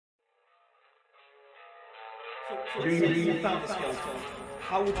So you found the skeleton.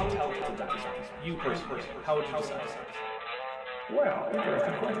 How would you tell it's a dinosaur? You personally, how would you decide? Well,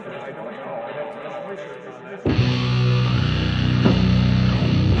 interesting question. I don't know. I'd have to do some research on that.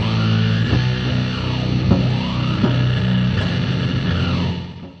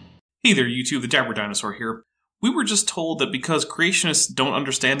 Hey there, YouTube, the Dapper Dinosaur here. We were just told that because creationists don't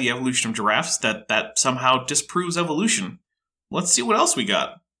understand the evolution of giraffes, that somehow disproves evolution. Let's see what else we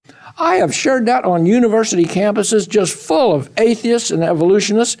got. I have shared that on university campuses just full of atheists and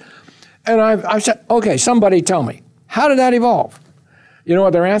evolutionists. And I've said, okay, somebody tell me, how did that evolve? You know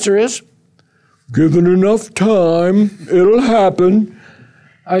what their answer is? Given enough time, it'll happen.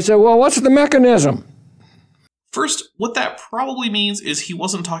 I said, well, what's the mechanism? First, what that probably means is he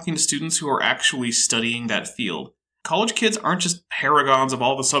wasn't talking to students who are actually studying that field. College kids aren't just paragons of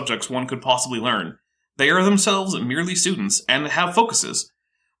all the subjects one could possibly learn. They are themselves merely students and have focuses.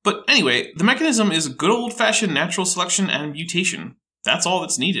 But anyway, the mechanism is good old-fashioned natural selection and mutation. That's all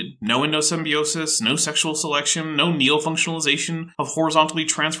that's needed. No endosymbiosis, no sexual selection, no neo-functionalization of horizontally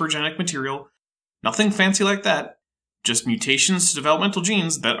transfergenic material. Nothing fancy like that. Just mutations to developmental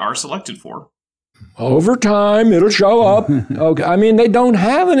genes that are selected for. Over time, it'll show up. Okay. I mean, they don't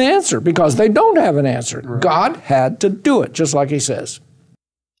have an answer because they don't have an answer. Right. God had to do it, just like he says.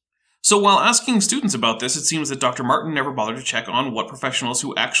 So while asking students about this, it seems that Dr. Martin never bothered to check on what professionals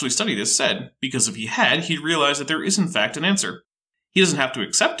who actually study this said, because if he had, he'd realize that there is in fact an answer. He doesn't have to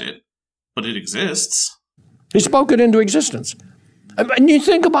accept it, but it exists. He spoke it into existence. And you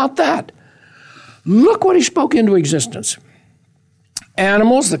think about that. Look what he spoke into existence.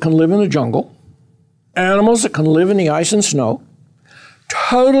 Animals that can live in the jungle, animals that can live in the ice and snow,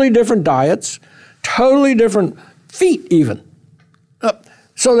 totally different diets, totally different feet even.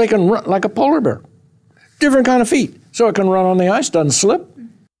 So they can run like a polar bear. Different kind of feet. So it can run on the ice, doesn't slip.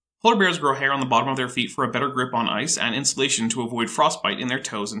 Polar bears grow hair on the bottom of their feet for a better grip on ice and insulation to avoid frostbite in their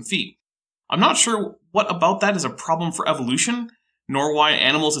toes and feet. I'm not sure what about that is a problem for evolution, nor why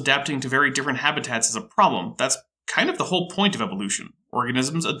animals adapting to very different habitats is a problem. That's kind of the whole point of evolution,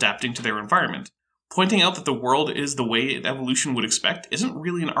 organisms adapting to their environment. Pointing out that the world is the way evolution would expect isn't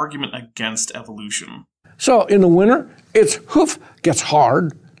really an argument against evolution. So in the winter, its hoof gets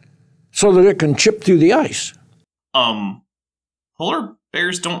hard so that it can chip through the ice. Polar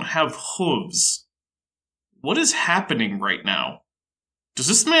bears don't have hooves. What is happening right now? Does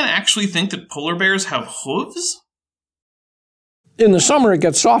this man actually think that polar bears have hooves? In the summer, it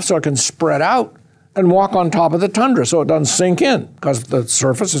gets soft so it can spread out and walk on top of the tundra so it doesn't sink in because the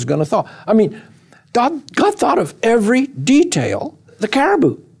surface is going to thaw. I mean, God thought of every detail. The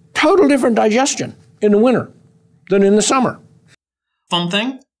caribou, total different digestion in the winter than in the summer. Fun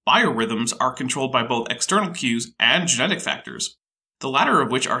thing, biorhythms are controlled by both external cues and genetic factors, the latter of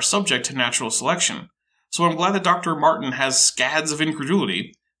which are subject to natural selection. So I'm glad that Dr. Martin has scads of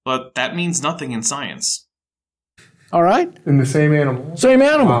incredulity, but that means nothing in science. All right? In the same animal? Same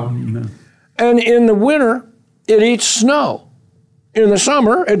animal. No. And in the winter, it eats snow. In the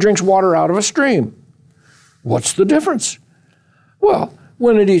summer, it drinks water out of a stream. What's the difference? Well,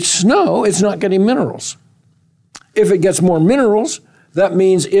 when it eats snow, it's not getting minerals. If it gets more minerals, that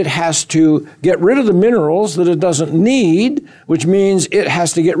means it has to get rid of the minerals that it doesn't need, which means it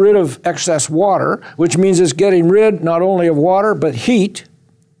has to get rid of excess water, which means it's getting rid not only of water, but heat.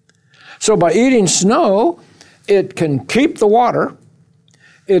 So by eating snow, it can keep the water.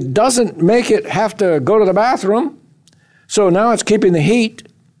 It doesn't make it have to go to the bathroom. So now it's keeping the heat.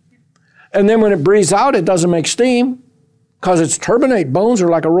 And then when it breathes out, it doesn't make steam because its turbinate bones are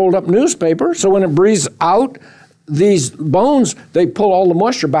like a rolled up newspaper. So when it breathes out, these bones, they pull all the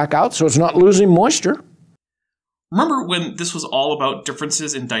moisture back out so it's not losing moisture. Remember when this was all about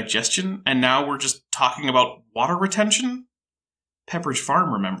differences in digestion and now we're just talking about water retention? Pepperidge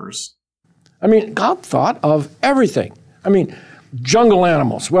Farm remembers. I mean, God thought of everything. I mean, jungle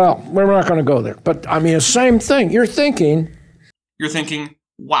animals. Well, we're not going to go there. But I mean, the same thing. You're thinking,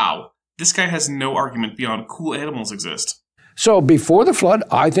 wow, this guy has no argument beyond cool animals exist. So before the flood,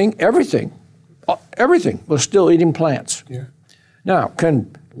 I think everything was still eating plants. Yeah. Now,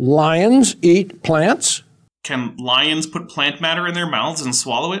 can lions eat plants? Can lions put plant matter in their mouths and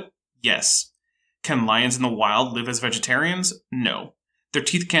swallow it? Yes. Can lions in the wild live as vegetarians? No. Their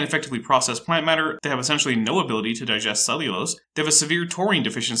teeth can't effectively process plant matter, they have essentially no ability to digest cellulose, they have a severe taurine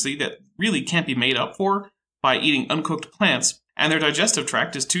deficiency that really can't be made up for by eating uncooked plants, and their digestive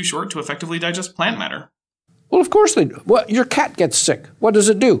tract is too short to effectively digest plant matter. Well, of course they do. Well, your cat gets sick. What does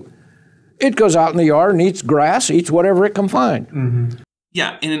it do? It goes out in the yard and eats grass, eats whatever it can find. Mm-hmm.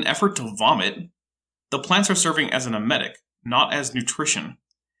 Yeah, in an effort to vomit, the plants are serving as an emetic, not as nutrition.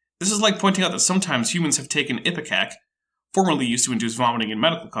 This is like pointing out that sometimes humans have taken ipecac, formerly used to induce vomiting in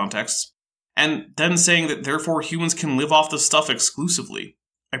medical contexts, and then saying that therefore humans can live off the stuff exclusively.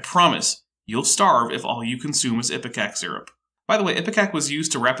 I promise, you'll starve if all you consume is ipecac syrup. By the way, ipecac was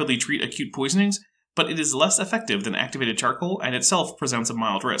used to rapidly treat acute poisonings, but it is less effective than activated charcoal and itself presents a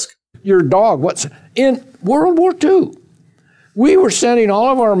mild risk. Your dog, in World War II, we were sending all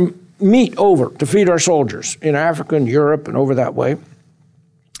of our meat over to feed our soldiers in Africa and Europe and over that way.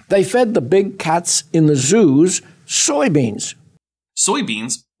 They fed the big cats in the zoos soybeans.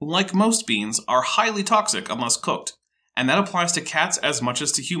 Soybeans, like most beans, are highly toxic unless cooked, and that applies to cats as much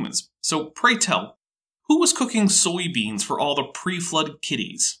as to humans. So pray tell, who was cooking soybeans for all the pre-flood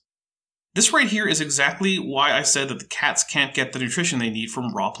kitties? This right here is exactly why I said that the cats can't get the nutrition they need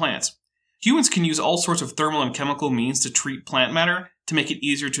from raw plants. Humans can use all sorts of thermal and chemical means to treat plant matter to make it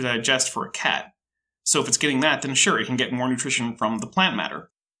easier to digest for a cat. So if it's getting that, then sure, it can get more nutrition from the plant matter.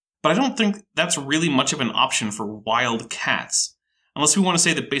 But I don't think that's really much of an option for wild cats. Unless we want to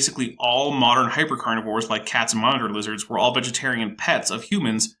say that basically all modern hypercarnivores like cats and monitor lizards were all vegetarian pets of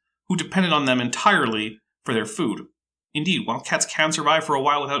humans who depended on them entirely for their food. Indeed, while cats can survive for a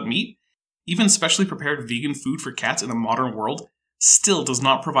while without meat, even specially prepared vegan food for cats in the modern world still does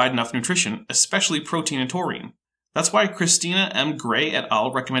not provide enough nutrition, especially protein and taurine. That's why Christina M. Gray et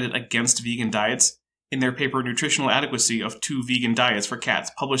al. Recommended against vegan diets in their paper Nutritional Adequacy of 2 Vegan Diets for Cats,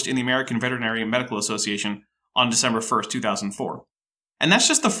 published in the American Veterinary and Medical Association on December 1st, 2004. And that's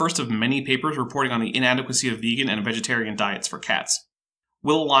just the first of many papers reporting on the inadequacy of vegan and vegetarian diets for cats.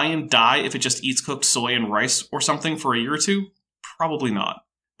 Will a lion die if it just eats cooked soy and rice or something for a year or two? Probably not.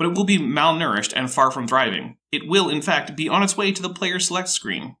 But it will be malnourished and far from thriving. It will, in fact, be on its way to the player select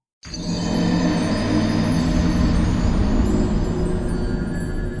screen.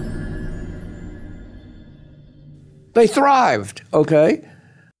 They thrived, okay?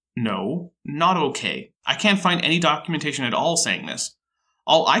 No, not okay. I can't find any documentation at all saying this.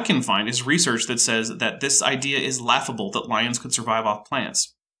 All I can find is research that says that this idea is laughable that lions could survive off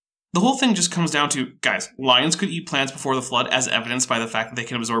plants. The whole thing just comes down to, guys, lions could eat plants before the flood as evidenced by the fact that they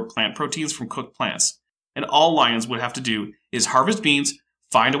can absorb plant proteins from cooked plants. And all lions would have to do is harvest beans,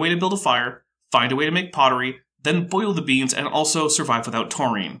 find a way to build a fire, find a way to make pottery, then boil the beans and also survive without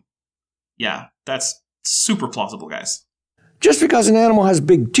taurine. Yeah, that's super plausible, guys. Just because an animal has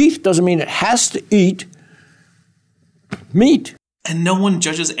big teeth doesn't mean it has to eat meat. And no one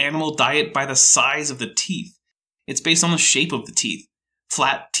judges animal diet by the size of the teeth. It's based on the shape of the teeth.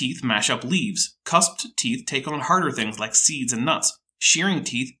 Flat teeth mash up leaves. Cusped teeth take on harder things like seeds and nuts. Shearing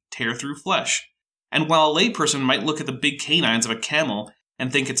teeth tear through flesh. And while a layperson might look at the big canines of a camel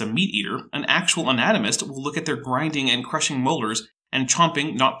and think it's a meat eater, an actual anatomist will look at their grinding and crushing molars and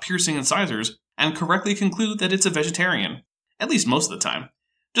chomping, not piercing incisors, and correctly conclude that it's a vegetarian. At least most of the time.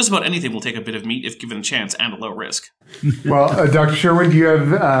 Just about anything will take a bit of meat if given a chance and a low risk. Well, Dr. Sherwin, do you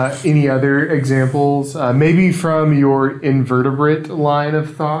have any other examples? Maybe from your invertebrate line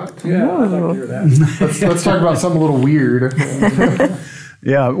of thought? Yeah, I'd like to hear that. Let's talk about something a little weird.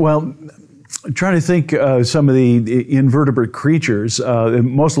 Yeah, well, trying to think some of the invertebrate creatures,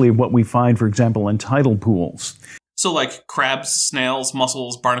 mostly what we find, for example, in tidal pools. So like crabs, snails,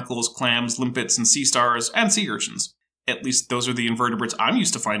 mussels, barnacles, clams, limpets, and sea stars, and sea urchins. At least those are the invertebrates I'm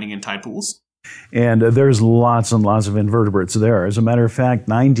used to finding in tide pools. And there's lots and lots of invertebrates there. As a matter of fact,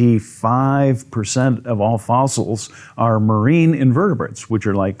 95% of all fossils are marine invertebrates, which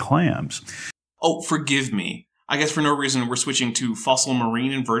are like clams. Oh, forgive me. I guess for no reason we're switching to fossil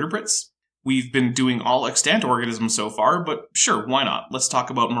marine invertebrates. We've been doing all extant organisms so far, but sure, why not? Let's talk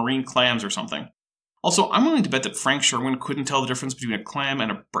about marine clams or something. Also, I'm willing to bet that Frank Sherwin couldn't tell the difference between a clam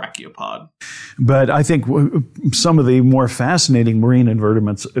and a brachiopod. But I think some of the more fascinating marine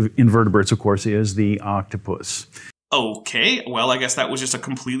invertebrates, of course, is the octopus. Okay, well, I guess that was just a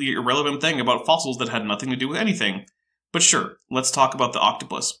completely irrelevant thing about fossils that had nothing to do with anything. But sure, let's talk about the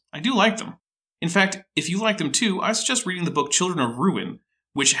octopus. I do like them. In fact, if you like them too, I suggest reading the book Children of Ruin,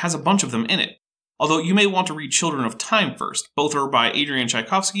 which has a bunch of them in it. Although you may want to read Children of Time first. Both are by Adrian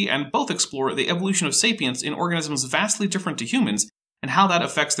Tchaikovsky, and both explore the evolution of sapiens in organisms vastly different to humans, and how that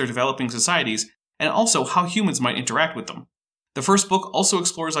affects their developing societies, and also how humans might interact with them. The first book also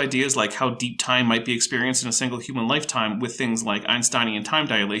explores ideas like how deep time might be experienced in a single human lifetime with things like Einsteinian time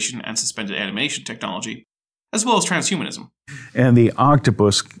dilation and suspended animation technology, as well as transhumanism. And the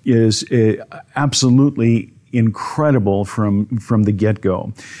octopus is absolutely incredible from the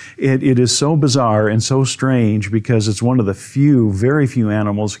get-go. It is so bizarre and so strange because it's one of the very few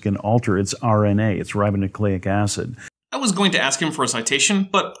animals that can alter its RNA, its ribonucleic acid. I was going to ask him for a citation,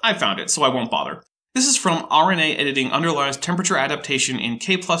 but I found it, so I won't bother. This is from RNA editing underlies temperature adaptation in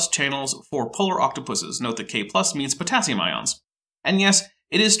K+ channels for polar octopuses. Note that K+ means potassium ions. And yes,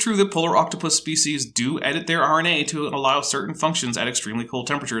 it is true that polar octopus species do edit their RNA to allow certain functions at extremely cold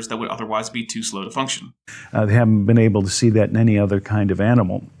temperatures that would otherwise be too slow to function. They haven't been able to see that in any other kind of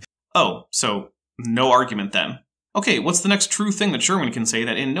animal. Oh, so no argument then. Okay, what's the next true thing that Sherwin can say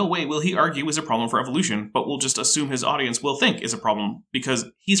that in no way will he argue is a problem for evolution, but will just assume his audience will think is a problem, because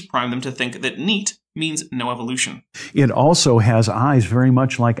he's primed them to think that neat means no evolution. It also has eyes very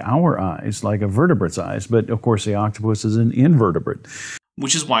much like our eyes, like a vertebrate's eyes, but of course the octopus is an invertebrate.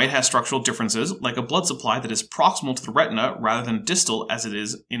 Which is why it has structural differences, like a blood supply that is proximal to the retina rather than distal as it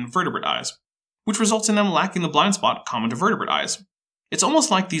is in vertebrate eyes, which results in them lacking the blind spot common to vertebrate eyes. It's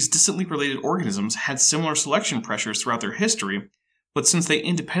almost like these distantly related organisms had similar selection pressures throughout their history, but since they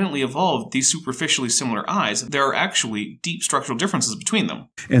independently evolved these superficially similar eyes, there are actually deep structural differences between them.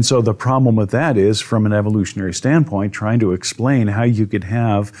 And so the problem with that is, from an evolutionary standpoint, trying to explain how you could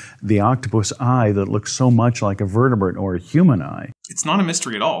have the octopus eye that looks so much like a vertebrate or a human eye. It's not a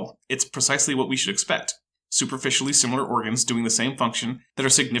mystery at all. It's precisely what we should expect. Superficially similar organs doing the same function that are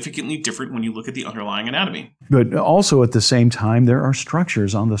significantly different when you look at the underlying anatomy. But also at the same time, there are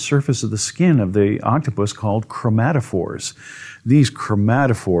structures on the surface of the skin of the octopus called chromatophores. These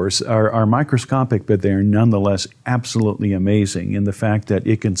chromatophores are microscopic, but they are nonetheless absolutely amazing in the fact that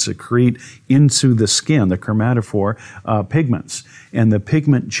it can secrete into the skin, the chromatophore, pigments. And the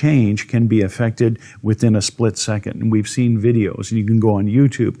pigment change can be affected within a split second. And we've seen videos, and you can go on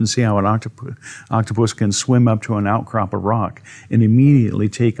YouTube and see how an octopus can swim up to an outcrop of rock and immediately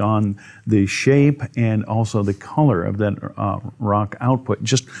take on the shape and also the color of that rock output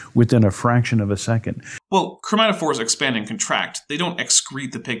just within a fraction of a second. Well, chromatophores expand and contract. They don't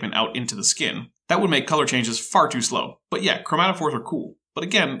excrete the pigment out into the skin. That would make color changes far too slow. But yeah, chromatophores are cool. But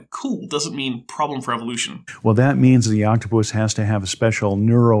again, cool doesn't mean problem for evolution. Well, that means the octopus has to have a special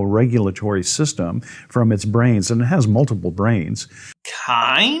neuroregulatory system from its brains, and it has multiple brains.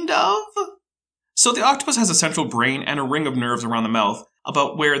 Kind of? So the octopus has a central brain and a ring of nerves around the mouth,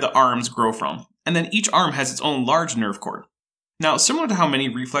 about where the arms grow from. And then each arm has its own large nerve cord. Now, similar to how many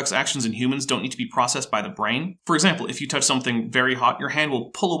reflex actions in humans don't need to be processed by the brain, for example, if you touch something very hot, your hand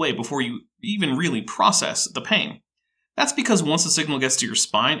will pull away before you even really process the pain. That's because once the signal gets to your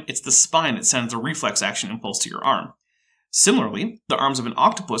spine, it's the spine that sends the reflex action impulse to your arm. Similarly, the arms of an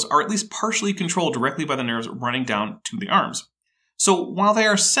octopus are at least partially controlled directly by the nerves running down to the arms. So while they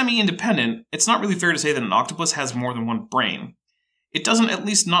are semi-independent, it's not really fair to say that an octopus has more than one brain. It doesn't, at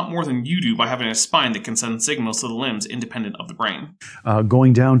least not more than you do, by having a spine that can send signals to the limbs independent of the brain.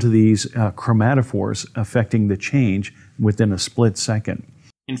 Going down to these chromatophores affecting the change within a split second.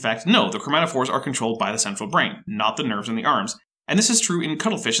 In fact, no, the chromatophores are controlled by the central brain, not the nerves in the arms. And this is true in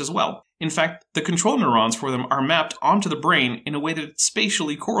cuttlefish as well. In fact, the control neurons for them are mapped onto the brain in a way that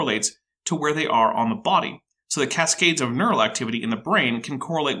spatially correlates to where they are on the body. So the cascades of neural activity in the brain can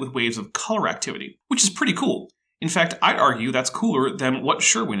correlate with waves of color activity, which is pretty cool. In fact, I'd argue that's cooler than what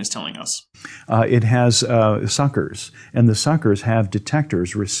Sherwin is telling us. It has suckers, and the suckers have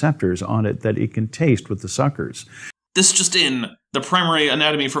detectors, receptors on it that it can taste with the suckers. This just in, the primary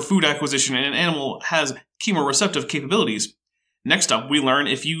anatomy for food acquisition in an animal has chemoreceptive capabilities. Next up, we learn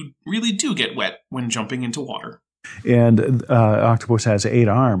if you really do get wet when jumping into water. And octopus has 8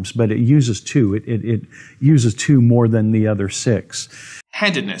 arms, but it uses 2. It uses 2 more than the other 6.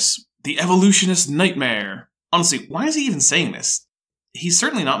 Handedness, the evolutionist nightmare. Honestly, why is he even saying this? He's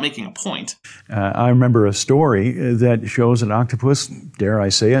certainly not making a point. I remember a story that shows an octopus, dare I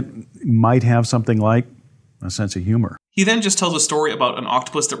say it, might have something like a sense of humor. He then just tells a story about an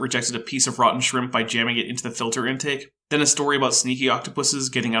octopus that rejected a piece of rotten shrimp by jamming it into the filter intake. Then a story about sneaky octopuses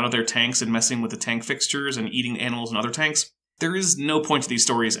getting out of their tanks and messing with the tank fixtures and eating animals in other tanks. There is no point to these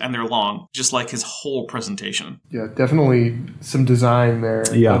stories, and they're long, just like his whole presentation. Yeah, definitely some design there.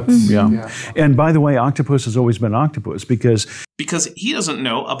 Yeah. And by the way, octopus has always been octopus because he doesn't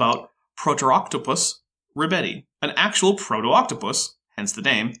know about Protoroctopus ribetti, an actual proto-octopus, hence the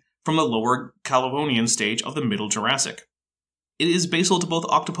name, from the lower Caledonian stage of the Middle Jurassic. It is basal to both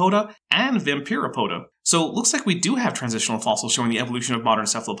Octopoda and Vampiropoda, so it looks like we do have transitional fossils showing the evolution of modern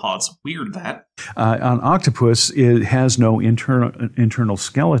cephalopods. Weird that. An octopus, it has no internal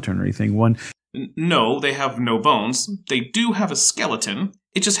skeleton or anything. No, they have no bones. They do have a skeleton.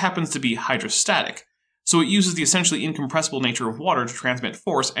 It just happens to be hydrostatic. So it uses the essentially incompressible nature of water to transmit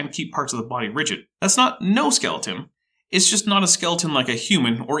force and keep parts of the body rigid. That's not no skeleton. It's just not a skeleton like a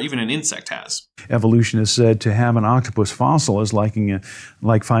human or even an insect has. Evolution is said to have an octopus fossil is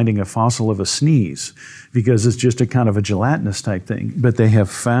like finding a fossil of a sneeze, because it's just a kind of a gelatinous type thing. But they have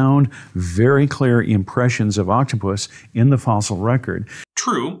found very clear impressions of octopus in the fossil record.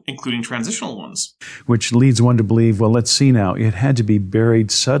 True, including transitional ones. Which leads one to believe, well, let's see now, it had to be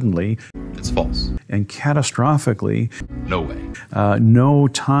buried suddenly. It's false. And catastrophically. No way. No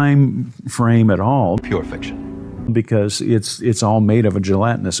time frame at all. Pure fiction. Because it's all made of a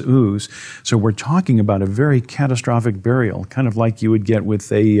gelatinous ooze. So we're talking about a very catastrophic burial, kind of like you would get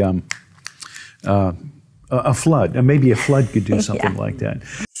with a flood. Maybe a flood could do something like that.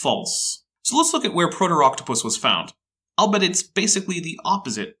 False. So let's look at where Proto-Octopus was found. I'll bet it's basically the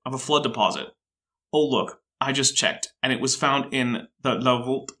opposite of a flood deposit. Oh look, I just checked, and it was found in the La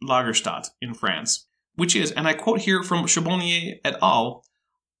Volte Lagerstadt in France, which is, and I quote here from Charbonnier et al.,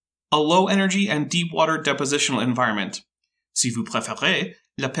 a low-energy and deep-water depositional environment. Si vous préférez,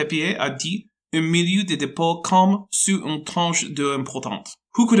 le papier a dit un milieu de dépôt comme sur une tranche d'eau importante.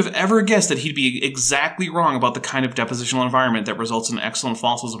 Who could have ever guessed that he'd be exactly wrong about the kind of depositional environment that results in excellent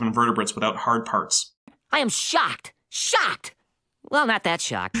fossils of invertebrates without hard parts? I am shocked. Shocked! Well, not that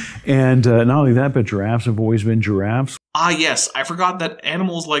shocked. And not only that, but giraffes have always been giraffes. Ah yes, I forgot that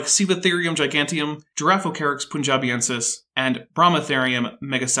animals like Cephalotherium giganteum, Giraffocarex punjabiensis, and Brahmatherium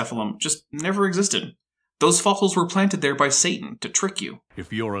megacephalum just never existed. Those fossils were planted there by Satan to trick you.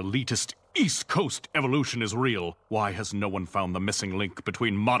 If your elitist East Coast evolution is real, why has no one found the missing link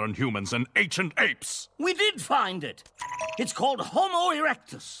between modern humans and ancient apes? We did find it. It's called Homo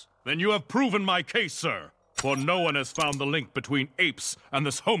erectus. Then you have proven my case, sir. For no one has found the link between apes and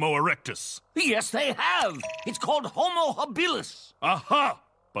this Homo erectus. Yes, they have. It's called Homo habilis. Aha!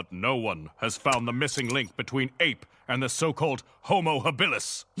 But no one has found the missing link between ape and the so-called Homo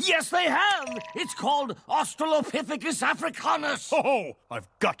habilis. Yes, they have. It's called Australopithecus africanus. Oh, I've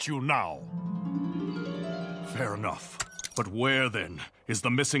got you now. Fair enough. But where, then, is the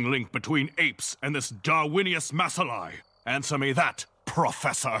missing link between apes and this Darwinius macilli? Answer me that,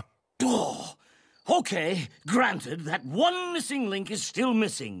 Professor. Oh. Okay, granted that one missing link is still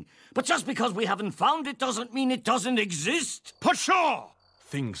missing. But just because we haven't found it doesn't mean it doesn't exist. Pshaw!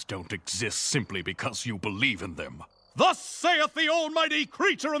 Things don't exist simply because you believe in them. Thus saith the almighty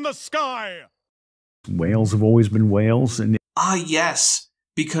creature in the sky! Whales have always been whales. And ah yes,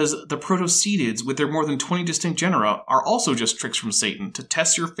 because the protocetids with their more than 20 distinct genera are also just tricks from Satan to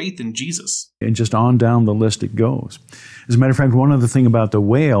test your faith in Jesus. And just on down the list it goes. As a matter of fact, one other thing about the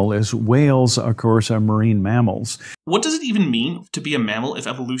whale is whales, of course, are marine mammals. What does it even mean to be a mammal if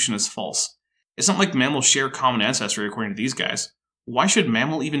evolution is false? It's not like mammals share common ancestry according to these guys. Why should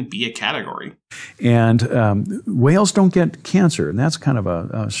mammal even be a category? And whales don't get cancer, and that's kind of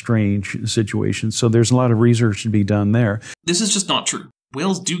a strange situation. So there's a lot of research to be done there. This is just not true.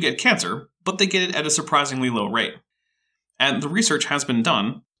 Whales do get cancer, but they get it at a surprisingly low rate. And the research has been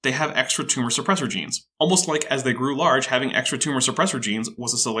done. They have extra tumor suppressor genes. Almost like as they grew large, having extra tumor suppressor genes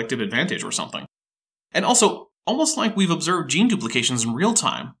was a selective advantage or something. And also, almost like we've observed gene duplications in real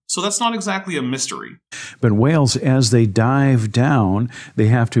time, so that's not exactly a mystery. But whales, as they dive down, they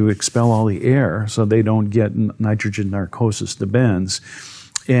have to expel all the air so they don't get nitrogen narcosis, the bends.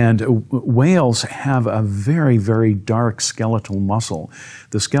 And whales have a very, very dark skeletal muscle.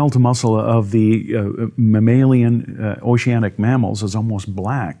 The skeletal muscle of the mammalian oceanic mammals is almost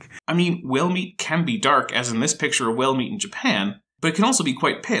black. I mean, whale meat can be dark, as in this picture of whale meat in Japan, but it can also be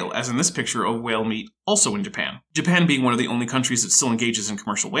quite pale, as in this picture of whale meat also in Japan. Japan being one of the only countries that still engages in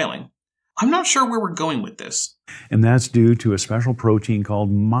commercial whaling. I'm not sure where we're going with this. And that's due to a special protein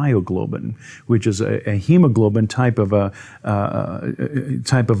called myoglobin, which is a hemoglobin type of a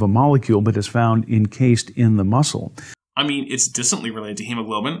molecule, but is found encased in the muscle. I mean, it's distantly related to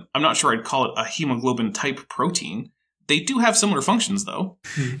hemoglobin. I'm not sure I'd call it a hemoglobin type protein. They do have similar functions, though.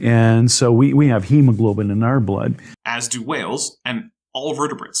 And so we have hemoglobin in our blood. As do whales and all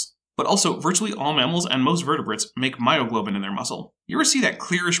vertebrates. But also, virtually all mammals and most vertebrates make myoglobin in their muscle. You ever see that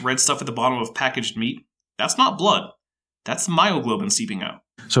clearish red stuff at the bottom of packaged meat? That's not blood. That's myoglobin seeping out.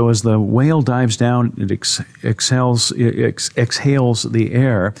 So as the whale dives down, it exhales the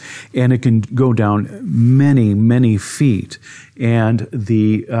air, and it can go down many, many feet. And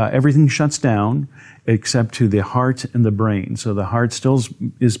everything shuts down except to the heart and the brain. So the heart still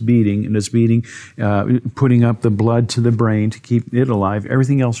is beating, and it's beating, putting up the blood to the brain to keep it alive.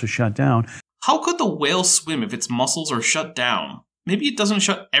 Everything else is shut down. How could the whale swim if its muscles are shut down? Maybe it doesn't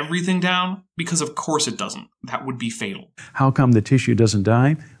shut everything down, because of course it doesn't. That would be fatal. How come the tissue doesn't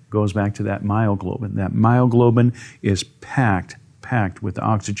die? Goes back to that myoglobin. That myoglobin is packed packed with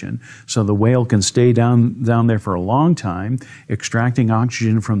oxygen. So the whale can stay down there for a long time, extracting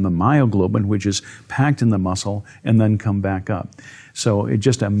oxygen from the myoglobin, which is packed in the muscle, and then come back up. So it's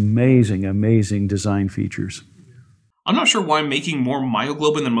just amazing, amazing design features. I'm not sure why making more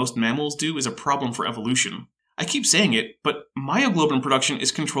myoglobin than most mammals do is a problem for evolution. I keep saying it, but myoglobin production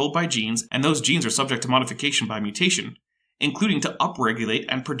is controlled by genes, and those genes are subject to modification by mutation, including to upregulate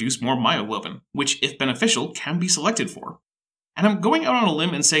and produce more myoglobin, which, if beneficial, can be selected for. And I'm going out on a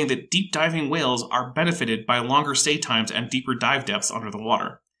limb and saying that deep diving whales are benefited by longer stay times and deeper dive depths under the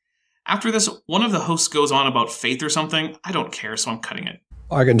water. After this, one of the hosts goes on about faith or something. I don't care, so I'm cutting it.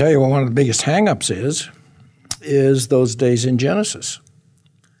 I can tell you what one of the biggest hang-ups is those days in Genesis.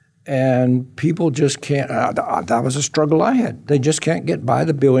 And people just can't, that was a struggle I had. They just can't get by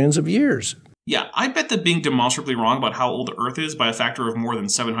the billions of years. Yeah, I bet that being demonstrably wrong about how old Earth is by a factor of more than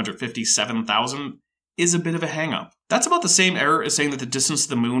 757,000 is a bit of a hang-up. That's about the same error as saying that the distance to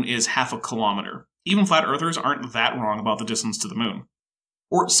the moon is half a kilometer. Even flat earthers aren't that wrong about the distance to the moon.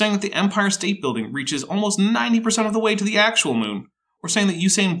 Or saying that the Empire State Building reaches almost 90% of the way to the actual moon. Or saying that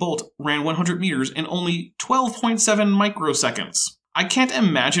Usain Bolt ran 100 meters in only 12.7 microseconds. I can't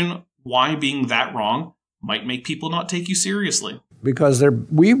imagine why being that wrong might make people not take you seriously. Because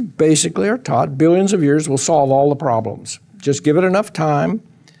we basically are taught billions of years will solve all the problems. Just give it enough time,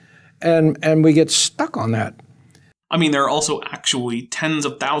 and we get stuck on that. I mean, there are also actually tens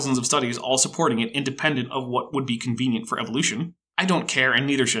of thousands of studies all supporting it independent of what would be convenient for evolution. I don't care, and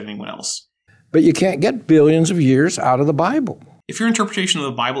neither should anyone else. But you can't get billions of years out of the Bible. If your interpretation of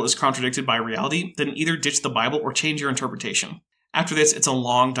the Bible is contradicted by reality, then either ditch the Bible or change your interpretation. After this, it's a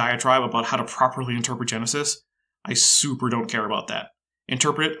long diatribe about how to properly interpret Genesis. I super don't care about that.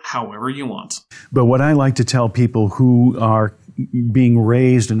 Interpret it however you want. But what I like to tell people who are being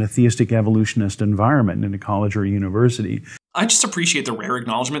raised in a theistic evolutionist environment in a college or a university, I just appreciate the rare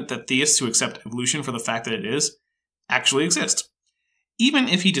acknowledgement that theists who accept evolution for the fact that it is actually exist, even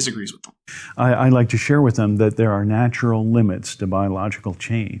if he disagrees with them. I like to share with them that there are natural limits to biological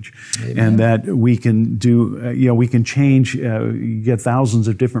change. Amen. And that we can do, we can change, get thousands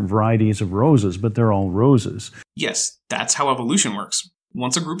of different varieties of roses, but they're all roses. Yes, that's how evolution works.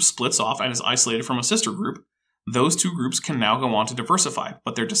 Once a group splits off and is isolated from a sister group, those two groups can now go on to diversify,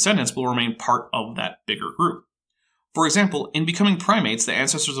 but their descendants will remain part of that bigger group. For example, in becoming primates, the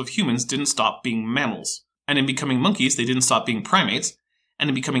ancestors of humans didn't stop being mammals. And in becoming monkeys, they didn't stop being primates. And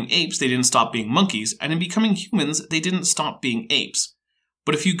in becoming apes, they didn't stop being monkeys. And in becoming humans, they didn't stop being apes.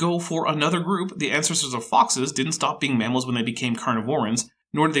 But if you go for another group, the ancestors of foxes didn't stop being mammals when they became carnivorans,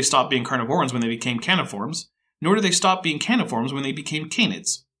 nor did they stop being carnivorans when they became caniforms, nor did they stop being caniforms when they became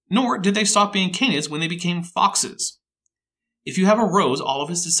canids, nor did they stop being canids when they became foxes. If you have a rose, all of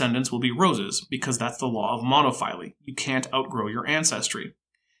its descendants will be roses, because that's the law of monophyly. You can't outgrow your ancestry.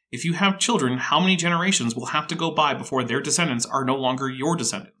 If you have children, how many generations will have to go by before their descendants are no longer your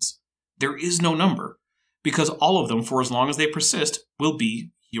descendants? There is no number, because all of them, for as long as they persist, will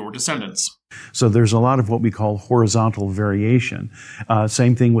be your descendants. So there's a lot of what we call horizontal variation.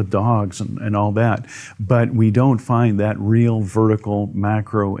 Same thing with dogs and all that. But we don't find that real vertical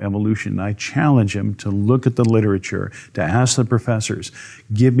macro evolution. I challenge them to look at the literature, to ask the professors,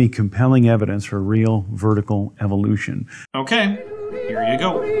 give me compelling evidence for real vertical evolution. Okay, here you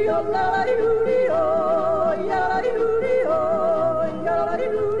go.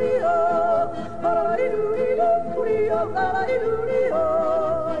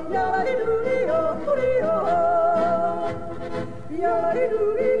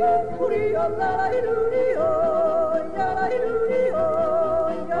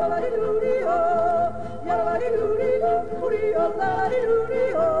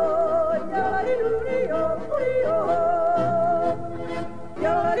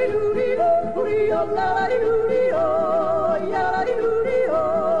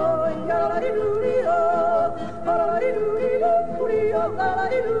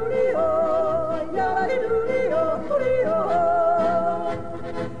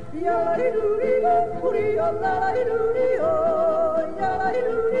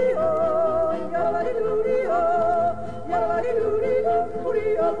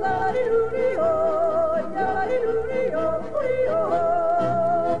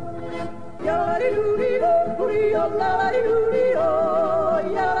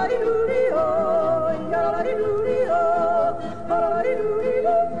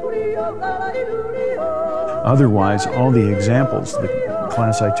 Otherwise, all the examples, the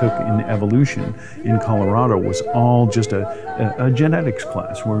class I took in evolution in Colorado was all just a genetics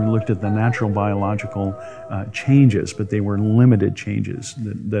class where we looked at the natural biological changes, but they were limited changes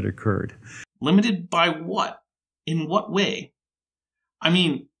that occurred. Limited by what? In what way? I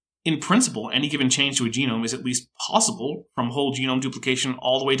mean, in principle, any given change to a genome is at least possible, from whole genome duplication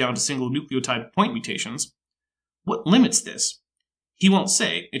all the way down to single nucleotide point mutations. What limits this? He won't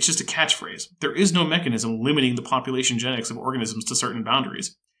say, it's just a catchphrase. There is no mechanism limiting the population genetics of organisms to certain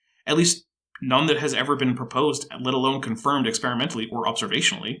boundaries. At least, none that has ever been proposed, let alone confirmed experimentally or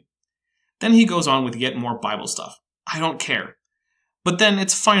observationally. Then he goes on with yet more Bible stuff. I don't care. But then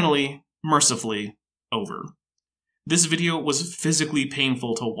it's finally, mercifully, over. This video was physically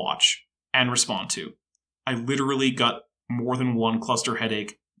painful to watch and respond to. I literally got more than one cluster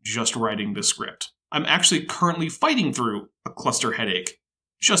headache just writing this script. I'm actually currently fighting through a cluster headache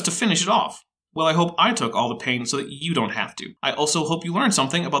just to finish it off. Well, I hope I took all the pain so that you don't have to. I also hope you learned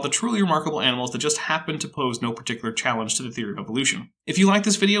something about the truly remarkable animals that just happen to pose no particular challenge to the theory of evolution. If you liked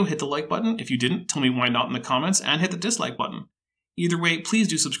this video, hit the like button. If you didn't, tell me why not in the comments, and hit the dislike button. Either way, please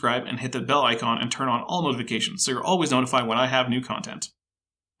do subscribe and hit the bell icon and turn on all notifications so you're always notified when I have new content.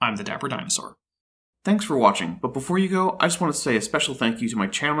 I'm the Dapper Dinosaur. Thanks for watching, but before you go, I just want to say a special thank you to my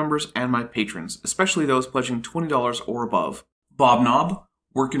channel members and my patrons, especially those pledging $20 or above. Bob Knob,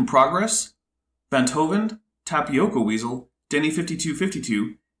 Work in Progress, Vanthoven, Tapioca Weasel,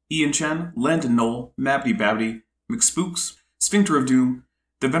 Denny5252, Ian Chen, Landon Knoll, Mabdy Babdy, McSpooks, Sphincter of Doom,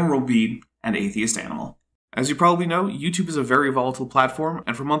 The Venerable Bede, and Atheist Animal. As you probably know, YouTube is a very volatile platform,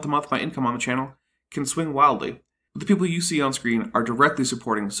 and from month to month my income on the channel can swing wildly. But the people you see on screen are directly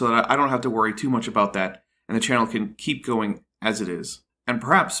supporting so that I don't have to worry too much about that, and the channel can keep going as it is, and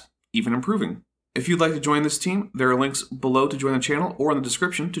perhaps even improving. If you'd like to join this team, there are links below to join the channel or in the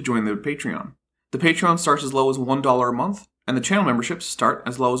description to join the Patreon. The Patreon starts as low as $1 a month, and the channel memberships start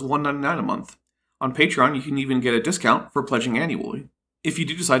as low as $1.99 a month. On Patreon, you can even get a discount for pledging annually. If you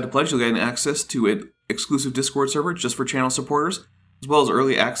do decide to pledge, you'll get access to an exclusive Discord server just for channel supporters, as well as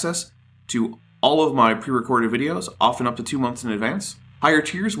early access to all of my pre-recorded videos, often up to 2 months in advance. Higher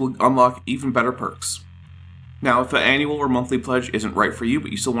tiers will unlock even better perks. Now, if the annual or monthly pledge isn't right for you, but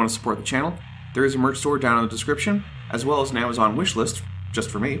you still want to support the channel, there is a merch store down in the description, as well as an Amazon wishlist,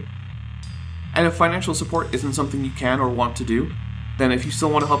 just for me. And if financial support isn't something you can or want to do, then if you still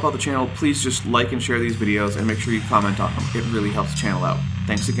want to help out the channel, please just like and share these videos and make sure you comment on them. It really helps the channel out.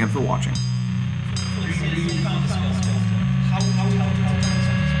 Thanks again for watching. How